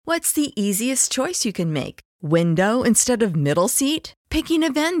What's the easiest choice you can make? Window instead of middle seat? Picking a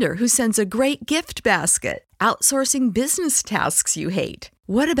vendor who sends a great gift basket? Outsourcing business tasks you hate?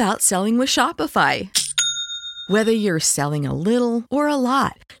 What about selling with Shopify? Whether you're selling a little or a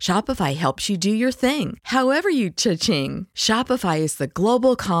lot, Shopify helps you do your thing, however you cha-ching. Shopify is the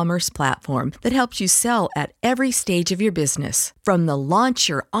global commerce platform that helps you sell at every stage of your business. From the launch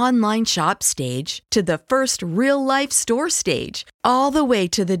your online shop stage to the first real-life store stage, all the way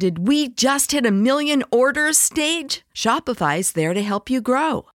to the did we just hit a million orders stage. Shopify's there to help you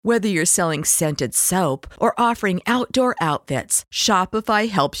grow. Whether you're selling scented soap or offering outdoor outfits, Shopify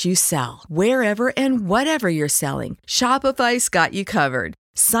helps you sell. Wherever and whatever you're selling, Shopify's got you covered.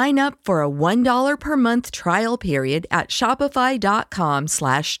 Sign up for a $1 per month trial period at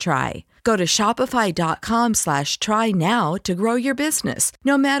shopify.com/try. Go to shopify.com/try now to grow your business,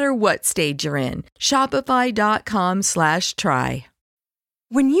 no matter what stage you're in. Shopify.com/try.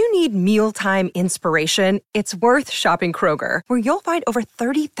 When you need mealtime inspiration, it's worth shopping Kroger, where you'll find over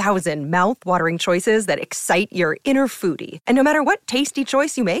 30,000 mouth-watering choices that excite your inner foodie. And no matter what tasty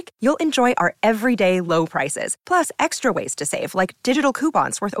choice you make, you'll enjoy our everyday low prices, plus extra ways to save, like digital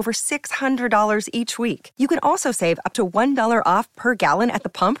coupons worth over $600 each week. You can also save up to $1 off per gallon at the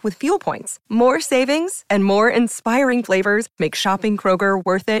pump with fuel points. More savings and more inspiring flavors make shopping Kroger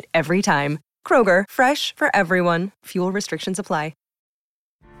worth it every time. Kroger, fresh for everyone. Fuel restrictions apply.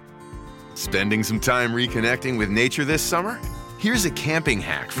 Spending some time reconnecting with nature this summer? Here's a camping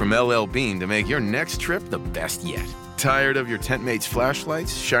hack from LL Bean to make your next trip the best yet. Tired of your tent mate's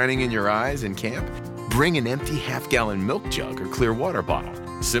flashlights shining in your eyes in camp? Bring an empty half-gallon milk jug or clear water bottle.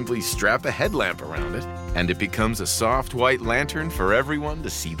 Simply strap a headlamp around it, and it becomes a soft white lantern for everyone to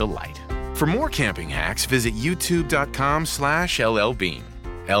see the light. For more camping hacks, visit youtube.com/LLbean.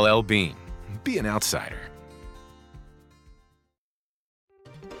 LL Bean. Be an outsider.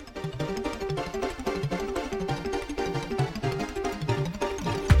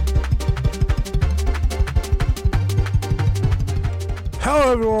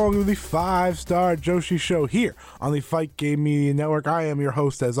 Hello everyone, welcome to the 5-Star Joshi Show here on the Fight Game Media Network. I am your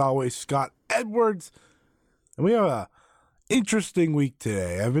host, as always, Scott Edwards, and we have a interesting week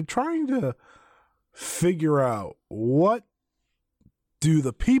today. I've been trying to figure out what do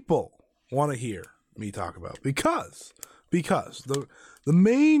the people want to hear me talk about, because the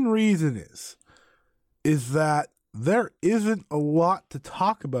main reason is that there isn't a lot to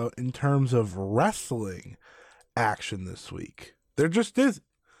talk about in terms of wrestling action this week. There just isn't.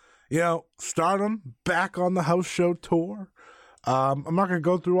 Stardom back on the house show tour. I'm not going to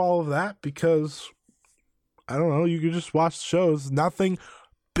go through all of that because, I don't know, you can just watch the shows. Nothing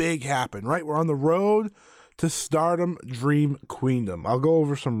big happened, right? We're on the road to Stardom Dream Queendom. I'll go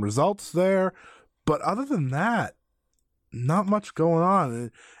over some results there, but other than that, not much going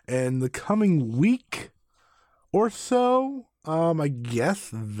on. And the coming week or so, I guess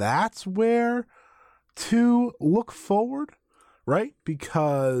that's where to look forward. Right?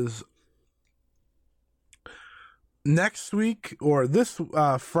 Because next week, or this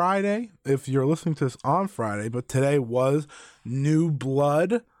Friday, if you're listening to this on Friday, but today was New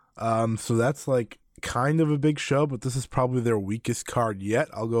Blood. So that's like kind of a big show, but this is probably their weakest card yet.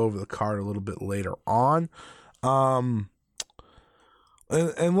 I'll go over the card a little bit later on. And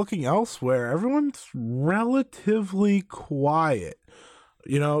looking elsewhere, everyone's relatively quiet.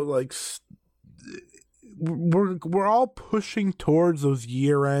 We're all pushing towards those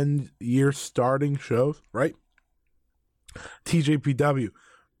year starting shows, right? TJPW,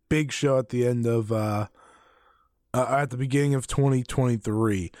 big show at the end of at the beginning of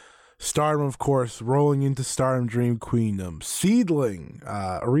 2023. Stardom, of course, rolling into Stardom Dream Queendom. Seedling,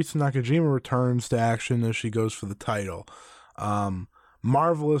 Arisa Nakajima returns to action as she goes for the title.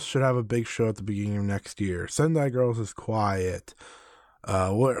 Marvelous should have a big show at the beginning of next year. Sendai Girls is quiet.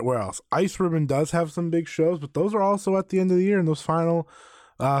 Where else? Ice Ribbon does have some big shows, but those are also at the end of the year in those final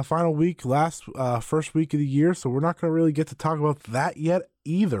week, first week of the year. So we're not going to really get to talk about that yet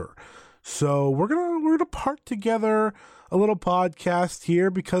either. So we're gonna part together a little podcast here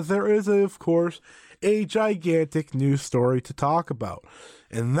because there is, of course, a gigantic news story to talk about,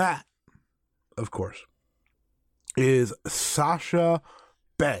 and that, of course, is Sasha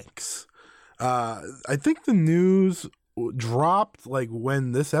Banks. I think the news dropped like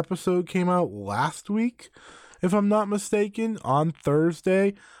when this episode came out last week, if I'm not mistaken, on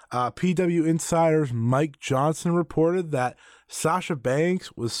Thursday. PW Insider's Mike Johnson reported that Sasha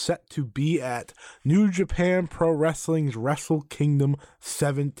Banks was set to be at New Japan Pro Wrestling's Wrestle Kingdom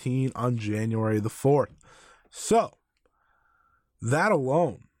 17 on January the 4th. So, that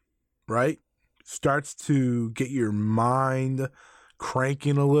alone, right, starts to get your mind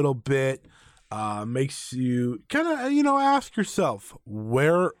cranking a little bit, makes you kind of, ask yourself,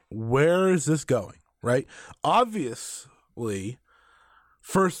 where is this going, right? Obviously,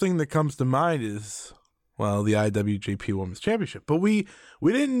 first thing that comes to mind is, well, the IWGP Women's Championship. But we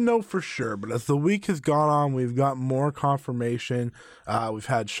didn't know for sure. But as the week has gone on, we've got more confirmation. We've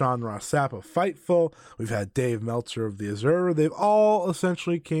had Sean Ross Sapp of Fightful. We've had Dave Meltzer of The Observer. They've all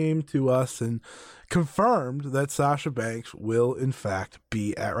essentially came to us and confirmed that Sasha Banks will, in fact,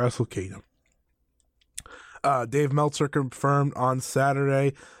 be at Wrestle Kingdom. Dave Meltzer confirmed on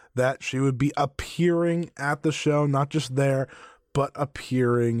Saturday that she would be appearing at the show, not just there, but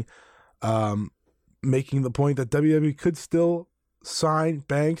appearing, making the point that WWE could still sign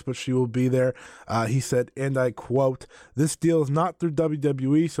Banks, but she will be there. He said, and I quote, "This deal is not through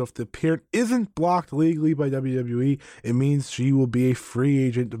WWE, so if the appearance isn't blocked legally by WWE, it means she will be a free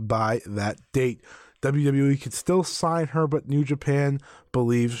agent by that date. WWE could still sign her, but New Japan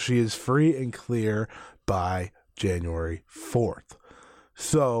believes she is free and clear by January 4th.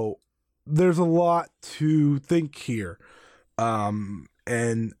 So there's a lot to think here.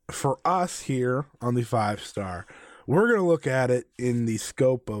 And for us here on the 5-Star, we're going to look at it in the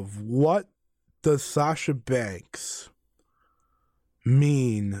scope of what does Sasha Banks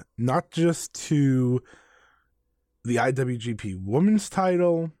mean, not just to the IWGP Women's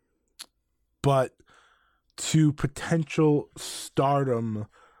title, but to potential Stardom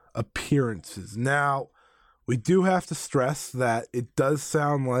appearances. Now, we do have to stress that it does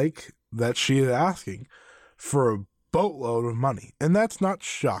sound like that she is asking for a boatload of money, and that's not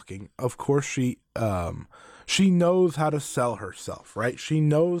shocking. Of course, she knows how to sell herself, right? She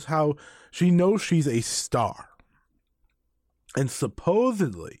knows she's a star, and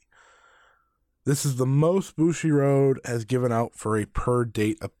supposedly this is the most Bushiroad has given out for a per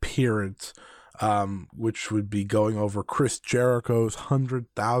date appearance, which would be going over Chris Jericho's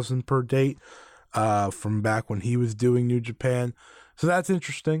 100,000 per date from back when he was doing New Japan. So that's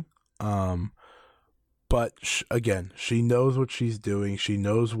interesting. But again, she knows what she's doing. She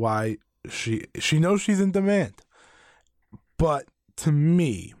knows why she knows she's in demand. But to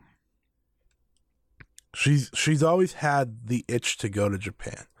me, she's always had the itch to go to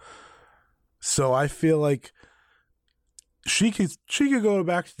Japan. So I feel like she could go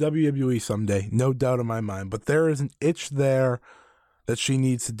back to WWE someday, no doubt in my mind. But there is an itch there that she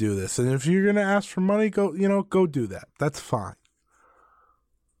needs to do this. And if you're gonna ask for money, go do that. That's fine.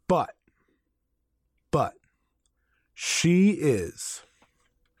 But she is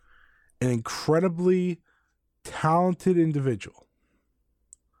an incredibly talented individual.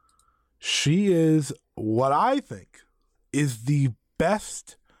 She is what I think is the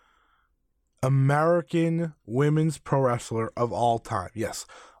best American women's pro wrestler of all time. Yes,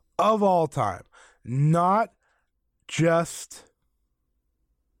 of all time. Not just,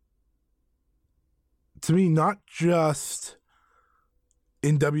 to me, not just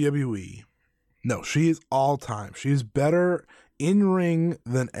in WWE. No, she is all time. She is better in ring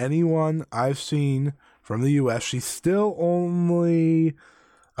than anyone I've seen from the U.S. She's still only,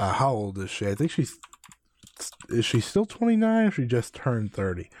 how old is she? I think is she still 29 or she just turned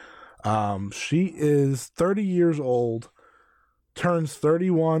 30? She is 30 years old, turns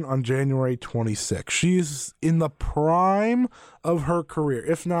 31 on January 26th. She's in the prime of her career,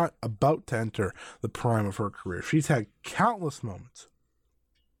 if not about to enter the prime of her career. She's had countless moments.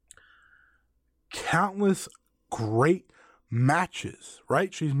 Countless great matches,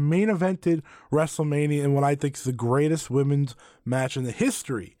 right? She's main evented WrestleMania in what I think is the greatest women's match in the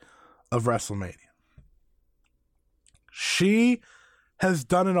history of WrestleMania. She has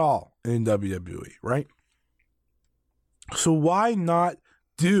done it all in WWE, right? So why not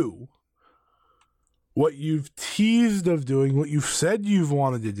do what you've teased of doing, what you've said you've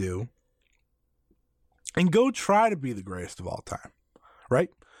wanted to do, and go try to be the greatest of all time, right?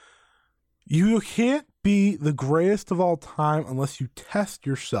 You can't be the greatest of all time unless you test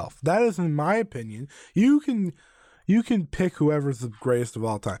yourself. That is, in my opinion, you can pick whoever's the greatest of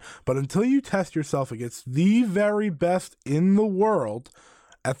all time. But until you test yourself against the very best in the world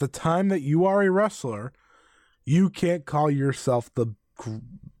at the time that you are a wrestler, you can't call yourself the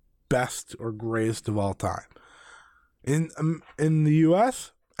best or greatest of all time. In the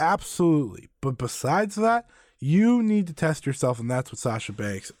U.S., absolutely. But besides that, you need to test yourself, and that's what Sasha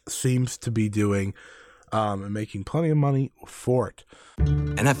Banks seems to be doing, and making plenty of money for it.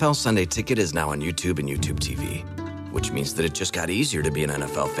 NFL Sunday Ticket is now on YouTube and YouTube TV, which means that it just got easier to be an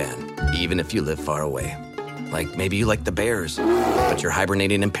NFL fan, even if you live far away. Like maybe you like the Bears, but you're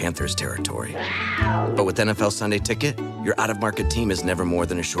hibernating in Panthers territory. But with NFL Sunday Ticket, your out-of-market team is never more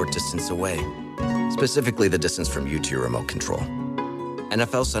than a short distance away. Specifically, the distance from you to your remote control.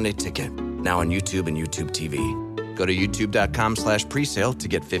 NFL Sunday Ticket, now on YouTube and YouTube TV. Go to youtube.com/presale to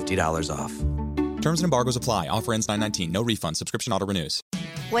get $50 off. Terms and embargoes apply. Offer ends 9/19. No refund. Subscription auto renews.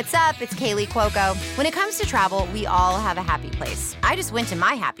 What's up? It's Kaylee Cuoco. When it comes to travel, we all have a happy place. I just went to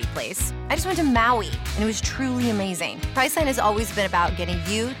my happy place. I just went to Maui, and it was truly amazing. Priceline has always been about getting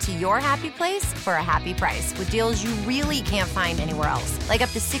you to your happy place for a happy price with deals you really can't find anywhere else. Like up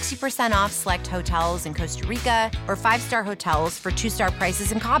to 60% off select hotels in Costa Rica or 5-star hotels for 2-star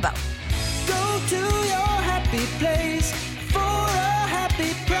prices in Cabo. Go to your happy place for a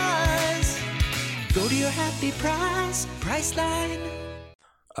happy price. Go to your happy price, Priceline.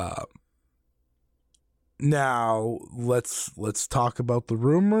 Now let's talk about the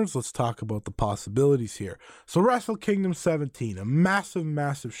rumors. Let's talk about the possibilities here. So Wrestle Kingdom 17, a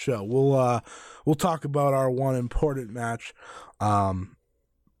massive show. We'll talk about our one important match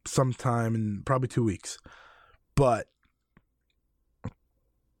sometime in probably 2 weeks. But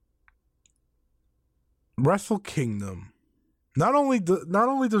Wrestle Kingdom, not only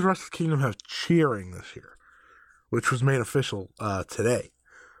does Wrestle Kingdom have cheering this year, which was made official today,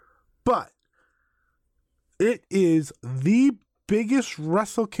 but it is the biggest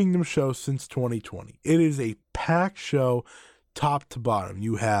Wrestle Kingdom show since 2020. It is a packed show, top to bottom.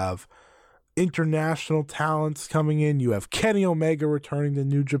 You have international talents coming in. You have Kenny Omega returning to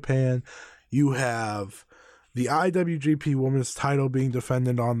New Japan. You have the IWGP Women's title being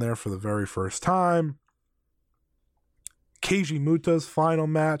defended on there for the very first time. Keiji Muta's final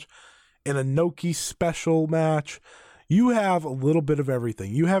match, an Inoki special match. You have a little bit of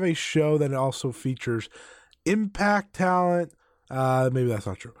everything. You have a show that also features Impact talent, maybe that's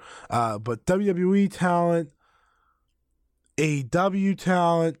not true, but WWE talent, AEW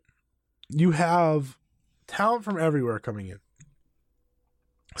talent. You have talent from everywhere coming in.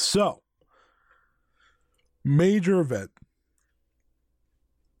 So, major event.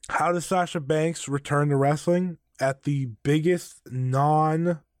 How does Sasha Banks return to wrestling at the biggest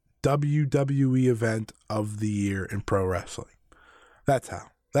non-WWE event of the year in pro wrestling? That's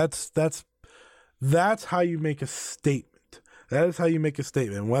how. That's how you make a statement. That is how you make a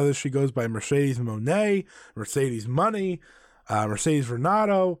statement. Whether she goes by Mercedes Moné, Mercedes Money, Mercedes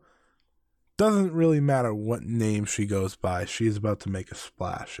Renato, doesn't really matter what name she goes by. She is about to make a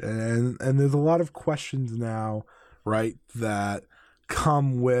splash. And there's a lot of questions now, right, that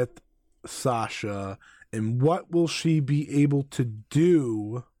come with Sasha. And what will she be able to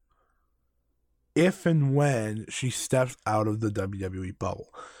do if and when she steps out of the WWE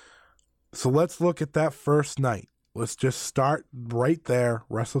bubble? So let's look at that first night. Let's just start right there,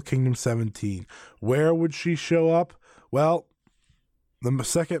 Wrestle Kingdom 17. Where would she show up? Well, the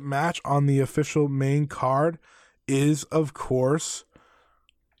second match on the official main card is, of course,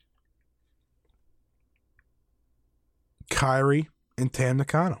 Kairi and Tam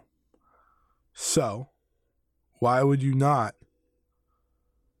Nakano. So, why would you not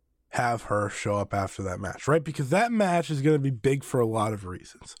have her show up after that match, right? Because that match is going to be big for a lot of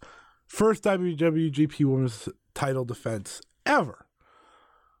reasons. First WWGP Women's title defense ever.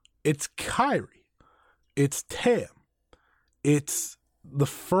 It's Kairi. It's Tam. It's the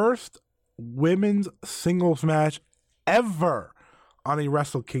first women's singles match ever on a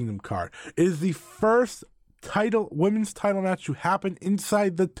Wrestle Kingdom card. It is the first women's title match to happen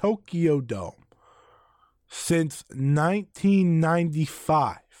inside the Tokyo Dome since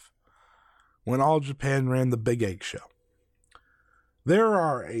 1995, when All Japan ran the Big Egg Show. There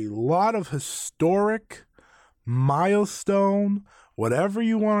are a lot of historic, milestone, whatever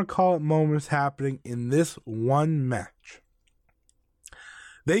you want to call it, moments happening in this one match.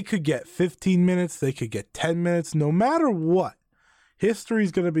 They could get 15 minutes, they could get 10 minutes, no matter what. History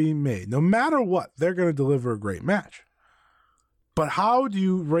is going to be made. No matter what, they're going to deliver a great match. But how do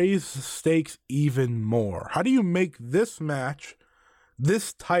you raise the stakes even more? How do you make this match,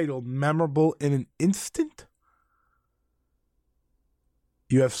 this title, memorable in an instant?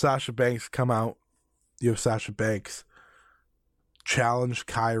 You have Sasha Banks come out. You have Sasha Banks challenge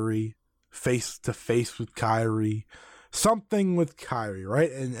Kairi, face to face with Kairi. Something with Kairi,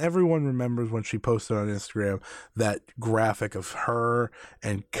 right? And everyone remembers when she posted on Instagram that graphic of her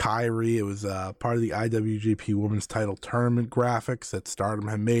and Kairi. It was part of the IWGP Women's Title Tournament graphics that Stardom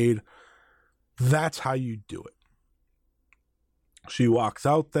had made. That's how you do it. She walks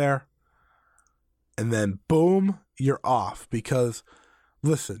out there, and then boom, you're off. Because,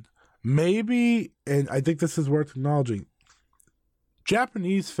 listen, maybe, and I think this is worth acknowledging,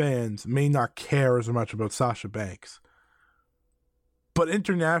 Japanese fans may not care as much about Sasha Banks, but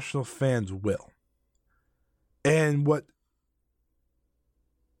international fans will. And what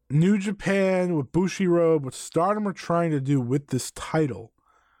New Japan, with Bushiroad, what Stardom are trying to do with this title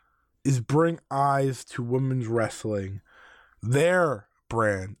is bring eyes to women's wrestling, their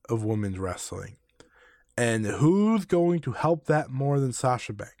brand of women's wrestling. And who's going to help that more than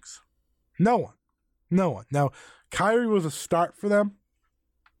Sasha Banks? No one. No one. Now, Kairi was a start for them.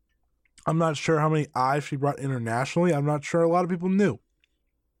 I'm not sure how many eyes she brought internationally. I'm not sure a lot of people knew.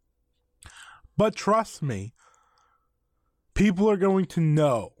 But trust me, people are going to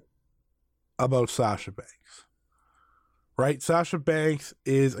know about Sasha Banks. Right? Sasha Banks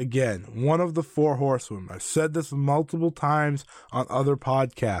is, again, one of the 4 horsewomen. I've said this multiple times on other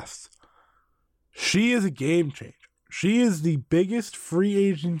podcasts. She is a game changer. She is the biggest free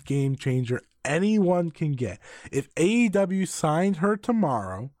agent game changer anyone can get. If AEW signed her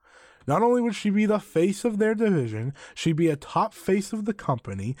tomorrow, not only would she be the face of their division, she'd be a top face of the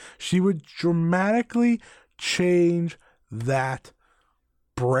company. She would dramatically change that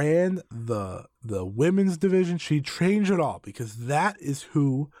brand, the women's division. She'd change it all, because that is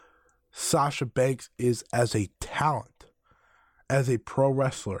who Sasha Banks is as a talent, as a pro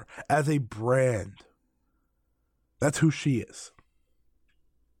wrestler, as a brand. That's who she is.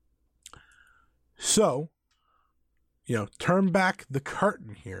 So, turn back the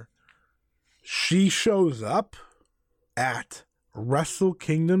curtain here. She shows up at Wrestle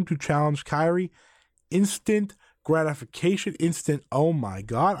Kingdom to challenge Kairi. Instant gratification, instant, oh my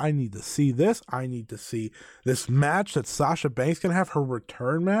God, I need to see this. I need to see this match that Sasha Banks can have, her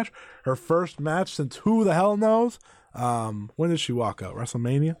return match, her first match since who the hell knows. When did she walk out?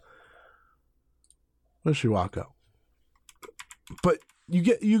 WrestleMania? When did she walk out? But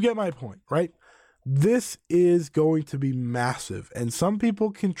you get my point, right? This is going to be massive, and some people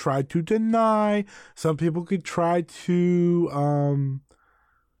can try to deny, some people could try to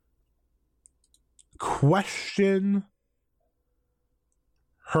question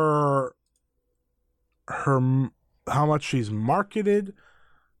her how much she's marketed.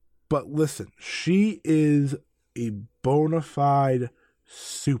 But listen, she is a bona fide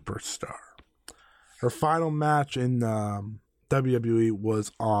superstar. Her final match in WWE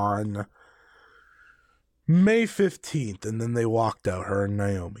was on May 15th, and then they walked out, her and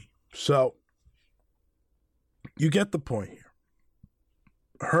Naomi. So, you get the point here.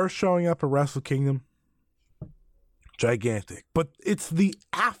 Her showing up at Wrestle Kingdom, gigantic. But it's the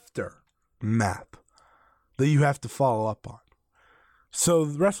aftermath that you have to follow up on. So,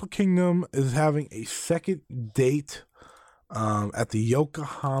 Wrestle Kingdom is having a second date at the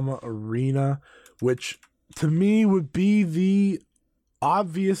Yokohama Arena, which to me would be the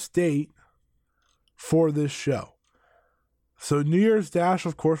obvious date for this show. So New Year's Dash,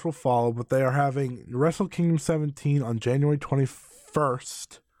 of course, will follow, but they are having Wrestle Kingdom 17 on January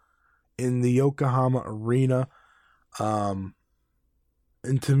 21st in the Yokohama Arena. And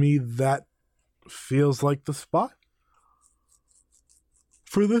to me, that feels like the spot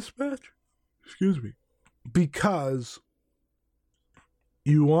for this match. Excuse me. Because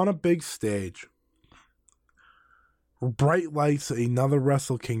you want a big stage, bright lights, another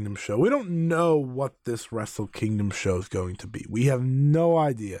Wrestle Kingdom show. We don't know what this Wrestle Kingdom show is going to be. We have no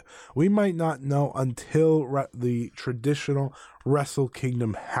idea. We might not know until the traditional Wrestle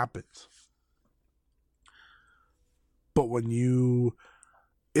Kingdom happens. But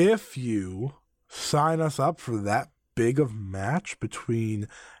if you sign us up for that big of match between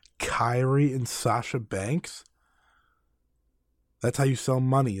Kairi and Sasha Banks, that's how you sell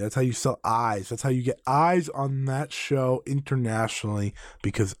money. That's how you sell eyes. That's how you get eyes on that show internationally,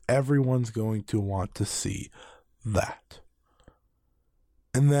 because everyone's going to want to see that.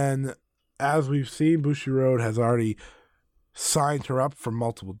 And then, as we've seen, Bushiroad has already signed her up for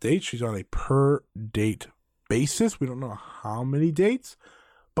multiple dates. She's on a per date basis. We don't know how many dates,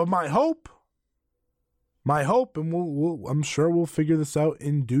 but my hope, and I'm sure we'll figure this out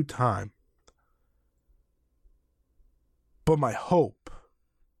in due time. But my hope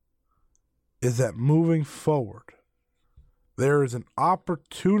is that moving forward, there is an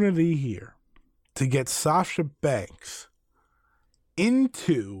opportunity here to get Sasha Banks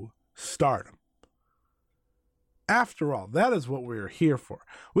into Stardom. After all, that is what we're here for.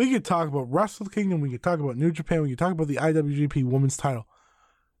 We could talk about Wrestle Kingdom, we could talk about New Japan, we could talk about the IWGP Women's title,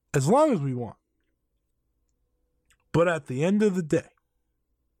 as long as we want. But at the end of the day,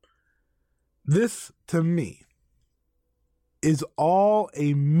 this, to me, is all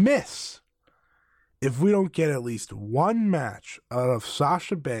a miss if we don't get at least one match out of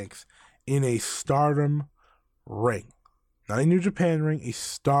Sasha Banks in a Stardom ring. Not a New Japan ring, a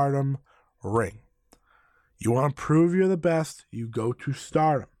Stardom ring. You want to prove you're the best, you go to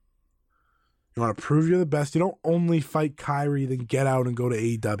Stardom. You want to prove you're the best. You don't only fight Kyrie, then get out and go to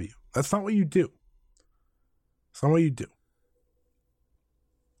AEW. That's not what you do. It's not what you do.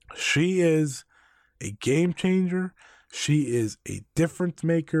 She is a game changer. She is a difference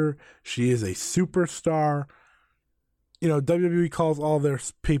maker. She is a superstar. You know, WWE calls all their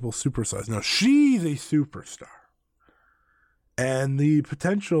people superstars. No, she's a superstar. And the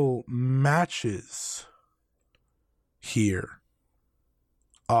potential matches here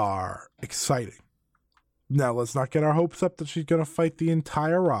are exciting. Now, let's not get our hopes up that she's going to fight the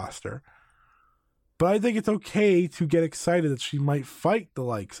entire roster. But I think it's okay to get excited that she might fight the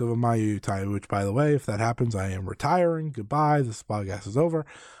likes of a Mayu Iwatani, which, by the way, if that happens, I am retiring. Goodbye. This podcast is over.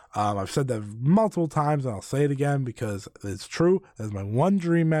 I've said that multiple times, and I'll say it again because it's true. That's my one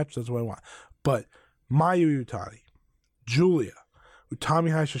dream match. That's what I want. But Mayu Iwatani, Julia, Utami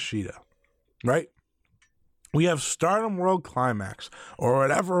Hayashishita, right? We have Stardom World Climax, or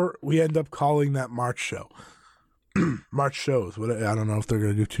whatever we end up calling that March show. March shows. I don't know if they're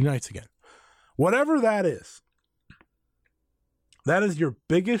going to do 2 nights again. Whatever that is your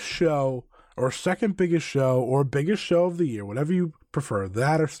biggest show, or second biggest show, or biggest show of the year, whatever you prefer,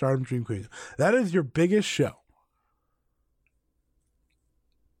 that or Stardom Dream Queen. That is your biggest show.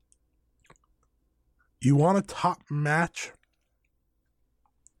 You want a top match?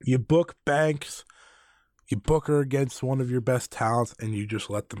 You book Banks, you book her against one of your best talents, and you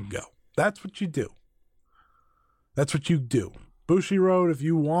just let them go. That's what you do. That's what you do. Bushiroad, if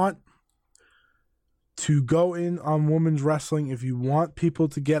you want to go in on women's wrestling, if you want people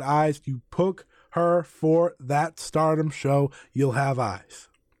to get eyes, you book her for that Stardom show, you'll have eyes.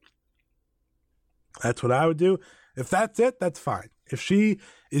 That's what I would do. If that's it, that's fine. If she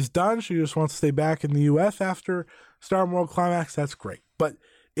is done, she just wants to stay back in the U.S. after Stardom World Climax, that's great. But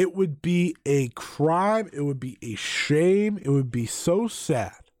it would be a crime, it would be a shame, it would be so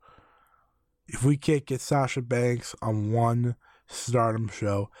sad if we can't get Sasha Banks on one Stardom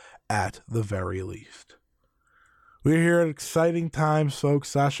show at the very least. We're here at exciting times, folks.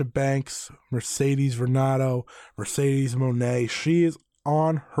 Sasha Banks, Mercedes Renato, Mercedes Moné. She is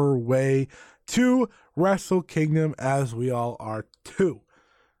on her way to Wrestle Kingdom, as we all are too.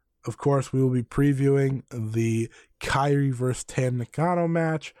 Of course, we will be previewing the Kyrie vs. Tam Nakano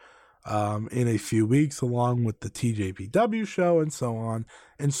match in a few weeks, along with the TJPW show and so on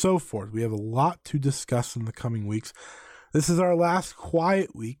and so forth. We have a lot to discuss in the coming weeks. This is our last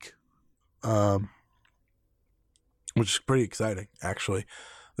quiet week, which is pretty exciting, actually.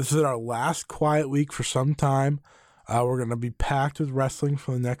 This is our last quiet week for some time. We're going to be packed with wrestling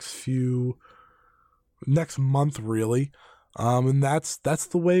for the next month, really. And that's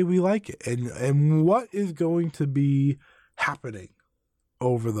the way we like it. And what is going to be happening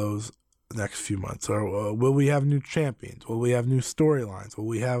over those next few months? Or will we have new champions? Will we have new storylines? Will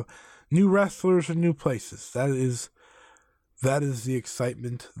we have new wrestlers in new places? That is the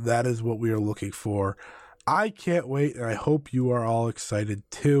excitement. That is what we are looking for. I can't wait, and I hope you are all excited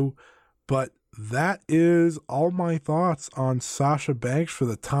too. But that is all my thoughts on Sasha Banks for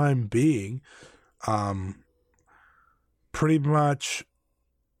the time being. Pretty much,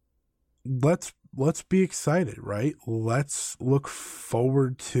 let's be excited, right? Let's look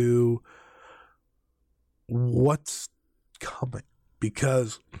forward to what's coming,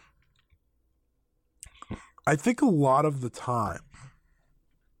 because I think a lot of the time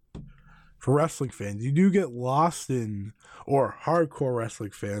for wrestling fans, you do get lost in, or hardcore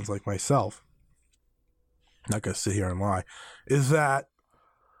wrestling fans like myself, I'm not going to sit here and lie, is that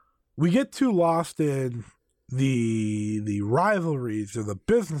we get too lost in the rivalries or the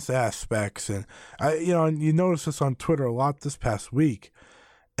business aspects, and and you notice this on Twitter a lot this past week.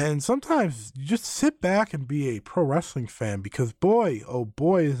 And sometimes you just sit back and be a pro wrestling fan, because boy, oh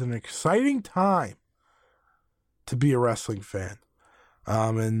boy, is an exciting time to be a wrestling fan.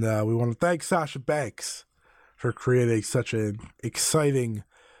 And we want to thank Sasha Banks for creating such an exciting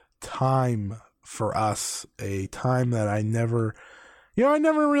time for us, a time that I never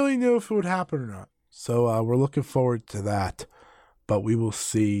really knew if it would happen or not. So we're looking forward to that, but we will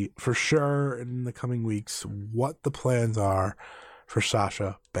see for sure in the coming weeks what the plans are for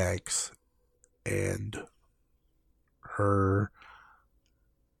Sasha Banks and her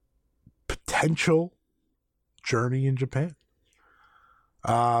potential journey in Japan.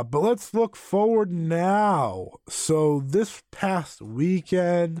 But let's look forward now. So this past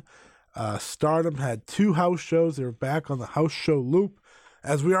weekend, Stardom had 2 house shows. They were back on the house show loop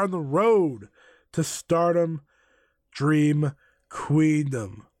as we are on the road to Stardom Dream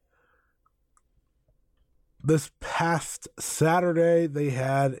Queendom. This past Saturday, they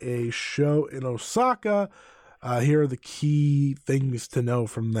had a show in Osaka. Here are the key things to know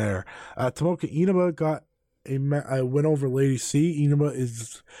from there. Tomoka Inaba got a win over Lady C. Inaba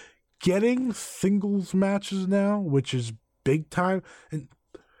is getting singles matches now, which is big time. And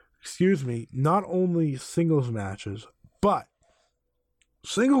not only singles matches, but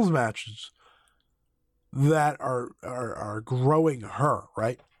singles matches that are growing her,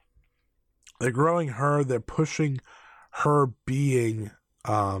 right? They're growing her. They're pushing her being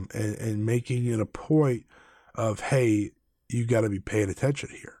and making it a point of, hey, you got to be paying attention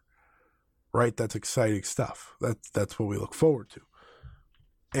here, right? That's exciting stuff. That's what we look forward to.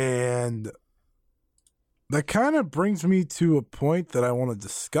 And that kind of brings me to a point that I want to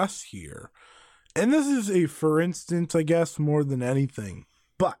discuss here. And this is a for instance, I guess, more than anything.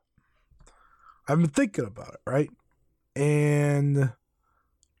 But I've been thinking about it, right? And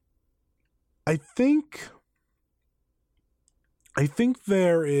I think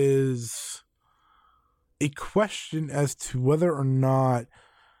there is a question as to whether or not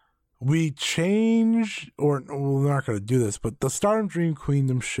we change, or we're not going to do this, but the Stardom Dream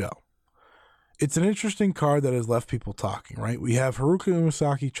Queendom show. It's an interesting card that has left people talking, right? We have Haruka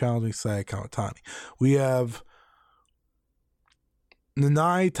Umasaki challenging Saya Kamatani. We have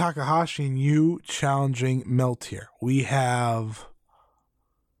Nanai Takahashi and Yu challenging Meltier. We have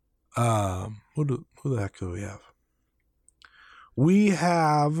who the heck do we have? We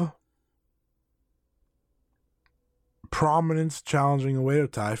have Prominence challenging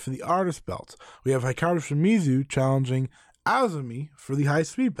Oedo Tai for the artist belt. We have Hikaru Shimizu challenging Azumi for the high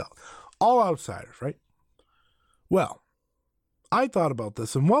speed belt. All outsiders, right? Well, I thought about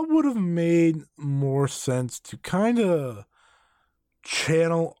this, and what would have made more sense to kind of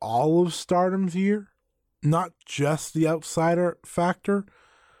channel all of Stardom's year, not just the outsider factor?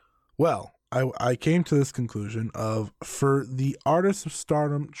 Well, I came to this conclusion of, for the Artists of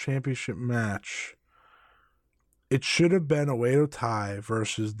Stardom Championship match, it should have been Oedo Tai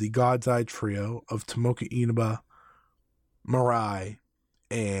versus the God's Eye trio of Tomoka Inaba, Mirai,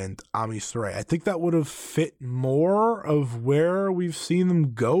 and Ami Sourei. I think that would have fit more of where we've seen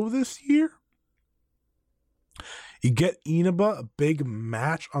them go this year. You get Inaba a big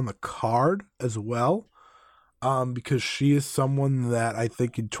match on the card as well, because she is someone that I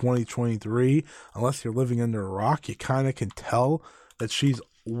think in 2023, unless you're living under a rock, you kind of can tell that she's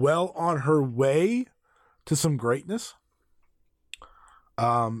well on her way to some greatness.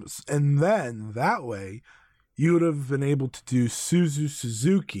 And then that way, you would have been able to do Suzu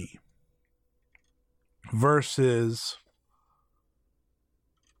Suzuki versus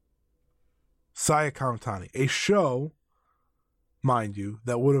Saya Kamatani. A show, mind you,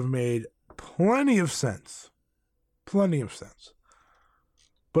 that would have made plenty of sense. Plenty of sense.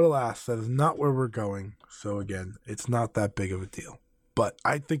 But alas, that is not where we're going. So again, it's not that big of a deal. But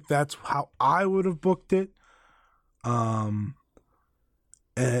I think that's how I would have booked it. And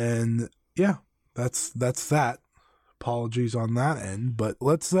yeah, that's that. Apologies on that end, but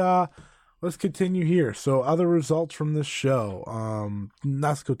let's continue here. So other results from this show.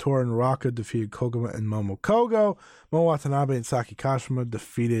 Natsuko Tora and Uraka defeated Koguma and Momo Kogo. Mo Watanabe and Saki Kashima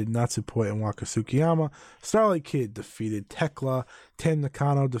defeated Natsupoi and Waka Tsukiyama. Starlight Kid defeated Tekla. Ten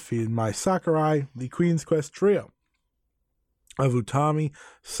Nakano defeated Mai Sakurai. The Queen's Quest trio of Utami,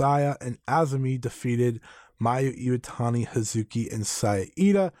 Saya, and Azumi defeated Mayu Iwatani, Hazuki, and Saya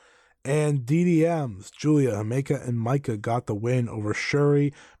Ida. And DDM's Julia, Himeka, and Micah got the win over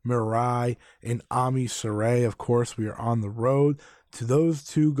Shuri, Mirai, and Ami Sourei. Of course, we are on the road to those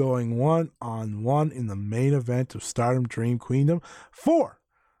two going 1-on-1 in the main event of Stardom Dream Queendom for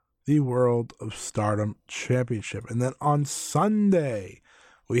the World of Stardom Championship. And then on Sunday,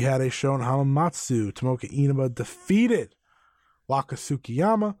 we had a show in Hamamatsu. Tomoka Inaba defeated Waka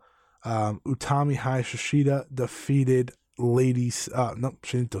Tsukiyama. Utami Hayashishida defeated Ladies. No,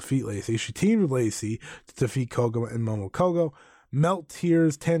 she didn't defeat Lacey. She teamed with Lacey to defeat Koguma and Momo Kogo. Melt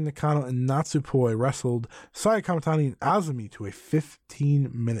Tears, Ten Nakano, and Natsupoi wrestled Saya Kamatani and Azumi to a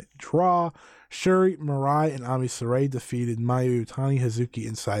 15-minute draw. Shuri, Mirai, and Ami Sourei defeated Mayu Iwatani, Hazuki,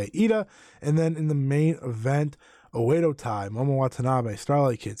 and Saya Ida. And then in the main event, Oedo Tai, Momo Watanabe,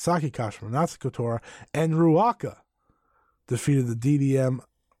 Starlight Kid, Saki Kashima, Natsuko Tora, and Ruaka defeated the DDM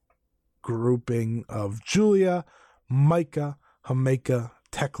grouping of Julia, Micah, Himeka,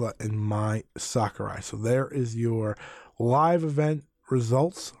 Tekla, and Mai Sakurai. So there is your live event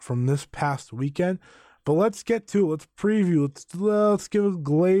results from this past weekend. But let's get to it. Let's preview. Let's give a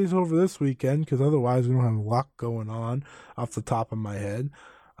glaze over this weekend, because otherwise we don't have a lot going on off the top of my head.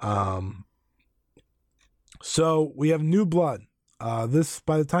 So we have New Blood. This,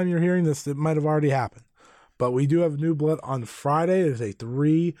 by the time you're hearing this, it might have already happened. But we do have New Blood on Friday. There's a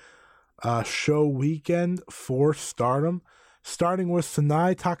 3 show weekend for Stardom, starting with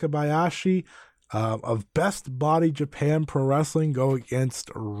Sanai Takabayashi of Best Body Japan Pro Wrestling go against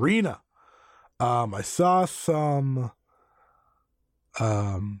Rina. I saw some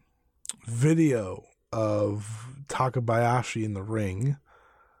video of Takabayashi in the ring.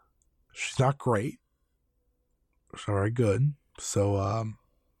 She's not great. She's not very good. So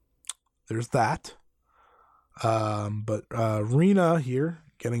there's that. But Rina here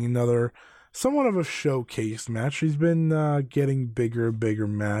getting another somewhat of a showcase match. She's been getting bigger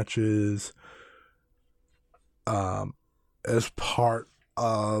matches as part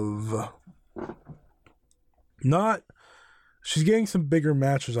of she's getting some bigger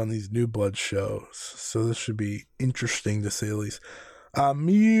matches on these New Blood shows, so this should be interesting to say the least.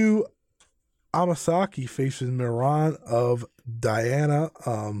 Miyu Amasaki faces Miran of Diana.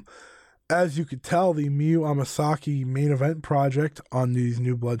 As you could tell, the Miyu Amasaki main event project on these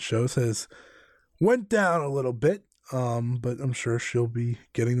New Blood shows has went down a little bit, but I'm sure she'll be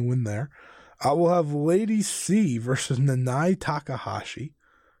getting the win there. We'll have Lady C versus Nanai Takahashi,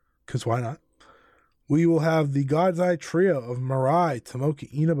 because why not? We will have the God's Eye trio of Mirai, Tomoka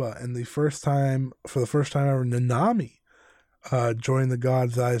Inaba, and for the first time ever, Nanami join the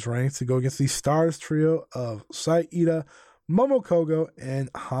God's Eye's ranks to go against the Stars trio of Saida, Momokogo, and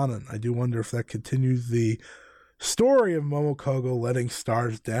Hanan. I do wonder if that continues the story of Momokogo letting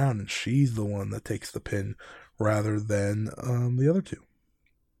Stars down, and she's the one that takes the pin rather than the other two.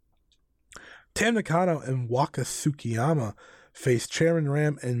 Tam Nakano and Waka Tsukiyama face Chairman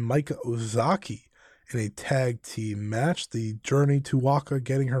Ram and Maika Ozaki in a tag team match. The journey to Waka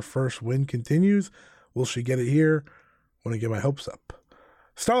getting her first win continues. Will she get it here? Want to get my hopes up.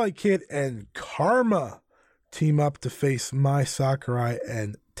 Starlight Kid and Karma team up to face Mai Sakurai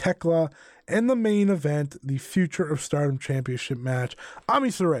and Tekla. And the main event, the Future of Stardom Championship match, Ami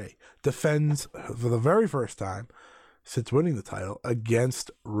Sourei defends for the very first time since winning the title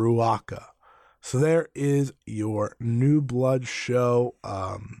against Ruaka. So there is your New Blood show.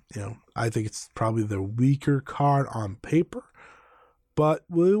 I think it's probably the weaker card on paper, but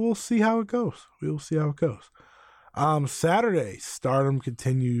we will see how it goes. Saturday, Stardom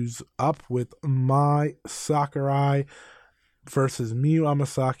continues up with Mai Sakurai versus Miyu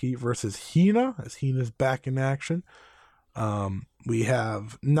Amasaki versus Hina, as Hina's back in action. We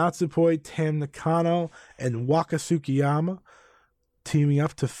have Natsupoi, Tam Nakano, and Waka Tsukiyama teaming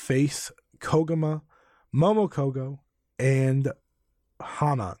up to face Kogama, Momokogo, and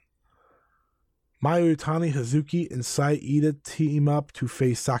Hanan. Mayu Utani, Hazuki, and Saida team up to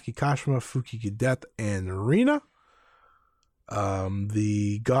face Saki Kashima, Fuki Cadet, and Rina.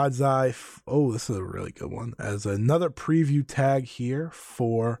 The God's Eye, this is a really good one. As another preview tag here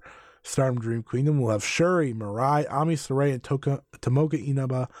for Stardom Dream Kingdom, we'll have Shuri, Mirai, Ami Sourei, and Tomoka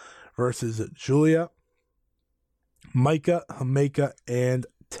Inaba versus Julia, Maika, Hameka, and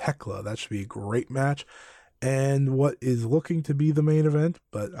Tekla. That should be a great match. And what is looking to be the main event,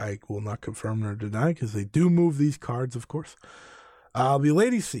 but I will not confirm nor deny because they do move these cards, of course. The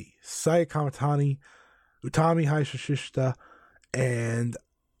Lady C, Saya Kamatani, Utami Hayashishita, and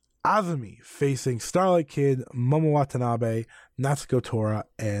Azumi facing Starlight Kid, Momo Watanabe, Natsuko Tora,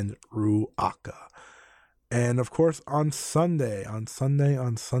 and Ruaka. And of course, on Sunday.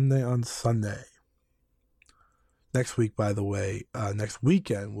 Next week, by the way, next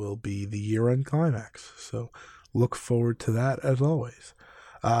weekend will be the year-end climax. So look forward to that as always.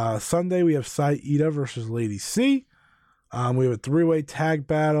 Sunday, we have Saida versus Lady C. We have a three-way tag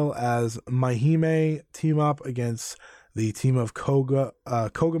battle as Mahime team up against the team of Kogama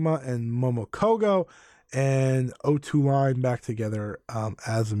and Momokogo, and O2 line back together,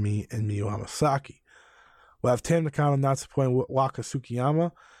 Azumi and Miyu Hamasaki. We'll have Tam Nakano, Natsupoi, and Waka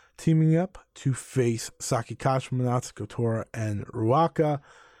Tsukiyama teaming up to face Saki Kashima, Natsuko Tora, and Ruaka.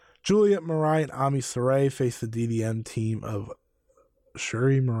 Juliet, Mirai, and Ami Sourei face the DDM team of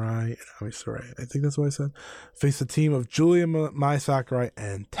Shuri, Mirai, and Ami Sourei. I think that's what I said. Face the team of Julia, Mai Sakurai,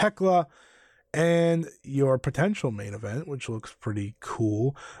 and Tekla. And your potential main event, which looks pretty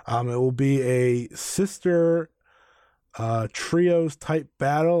cool. It will be a sister trios type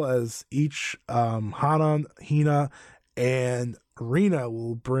battle as each Hanan, Hina, and Rina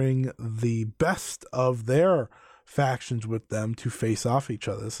will bring the best of their factions with them to face off each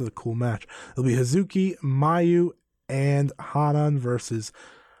other. This is a cool match. It'll be Hazuki, Mayu, and Hanan versus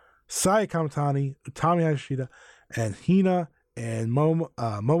Saya Kamatani, Utami Hayashida, and Hina, and Momo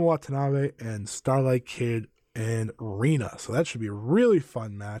Watanabe, and Starlight Kid, and Rina. So that should be a really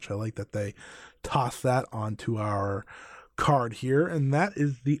fun match. I like that they tossed that onto our card here. And that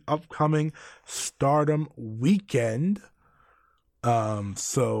is the upcoming Stardom weekend.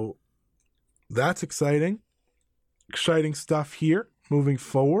 So that's exciting. Exciting stuff here moving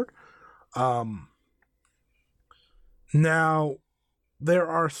forward. Now, there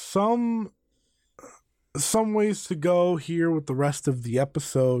are some ways to go here with the rest of the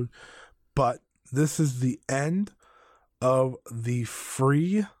episode, but this is the end of the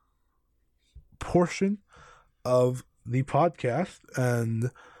free portion of the podcast,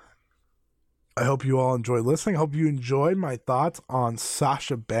 and I hope you all enjoy listening. I hope you enjoyed my thoughts on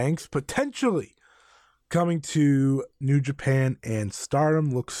Sasha Banks potentially coming to New Japan and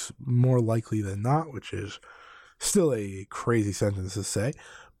Stardom. Looks more likely than not, which is still a crazy sentence to say.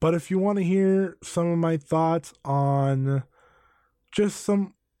 But if you want to hear some of my thoughts on just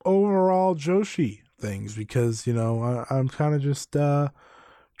some overall Joshi things, because, you know, I'm kind of just trying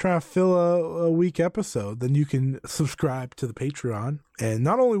to fill a week episode, then you can subscribe to the Patreon. And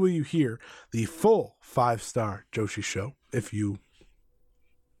not only will you hear the full 5-star Joshi show if you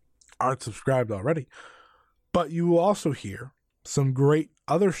aren't subscribed already, but you will also hear some great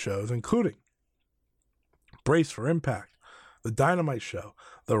other shows, including Brace for Impact, The Dynamite Show,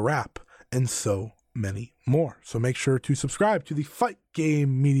 The Wrap, and so many more. So make sure to subscribe to the Fight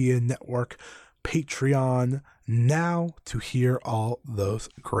Game Media Network Patreon now to hear all those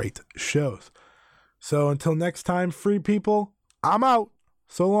great shows. So until next time, free people, I'm out.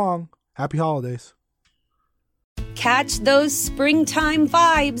 So long. Happy holidays. Catch those springtime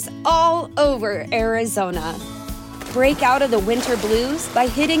vibes all over Arizona. Break out of the winter blues by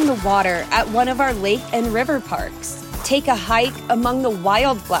hitting the water at one of our lake and river parks. Take a hike among the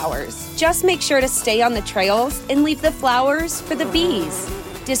wildflowers. Just make sure to stay on the trails and leave the flowers for the bees.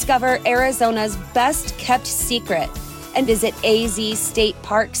 Discover Arizona's best kept secret and visit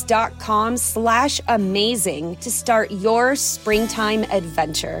azstateparks.com/amazing to start your springtime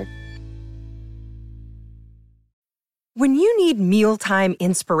adventure. When you need mealtime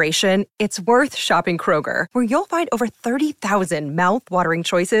inspiration, it's worth shopping Kroger, where you'll find over 30,000 mouth-watering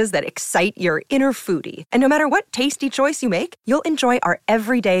choices that excite your inner foodie. And no matter what tasty choice you make, you'll enjoy our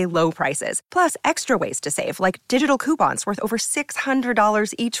everyday low prices, plus extra ways to save, like digital coupons worth over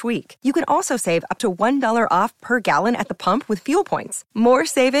 $600 each week. You can also save up to $1 off per gallon at the pump with fuel points. More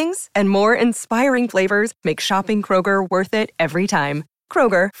savings and more inspiring flavors make shopping Kroger worth it every time.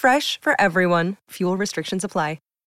 Kroger, fresh for everyone. Fuel restrictions apply.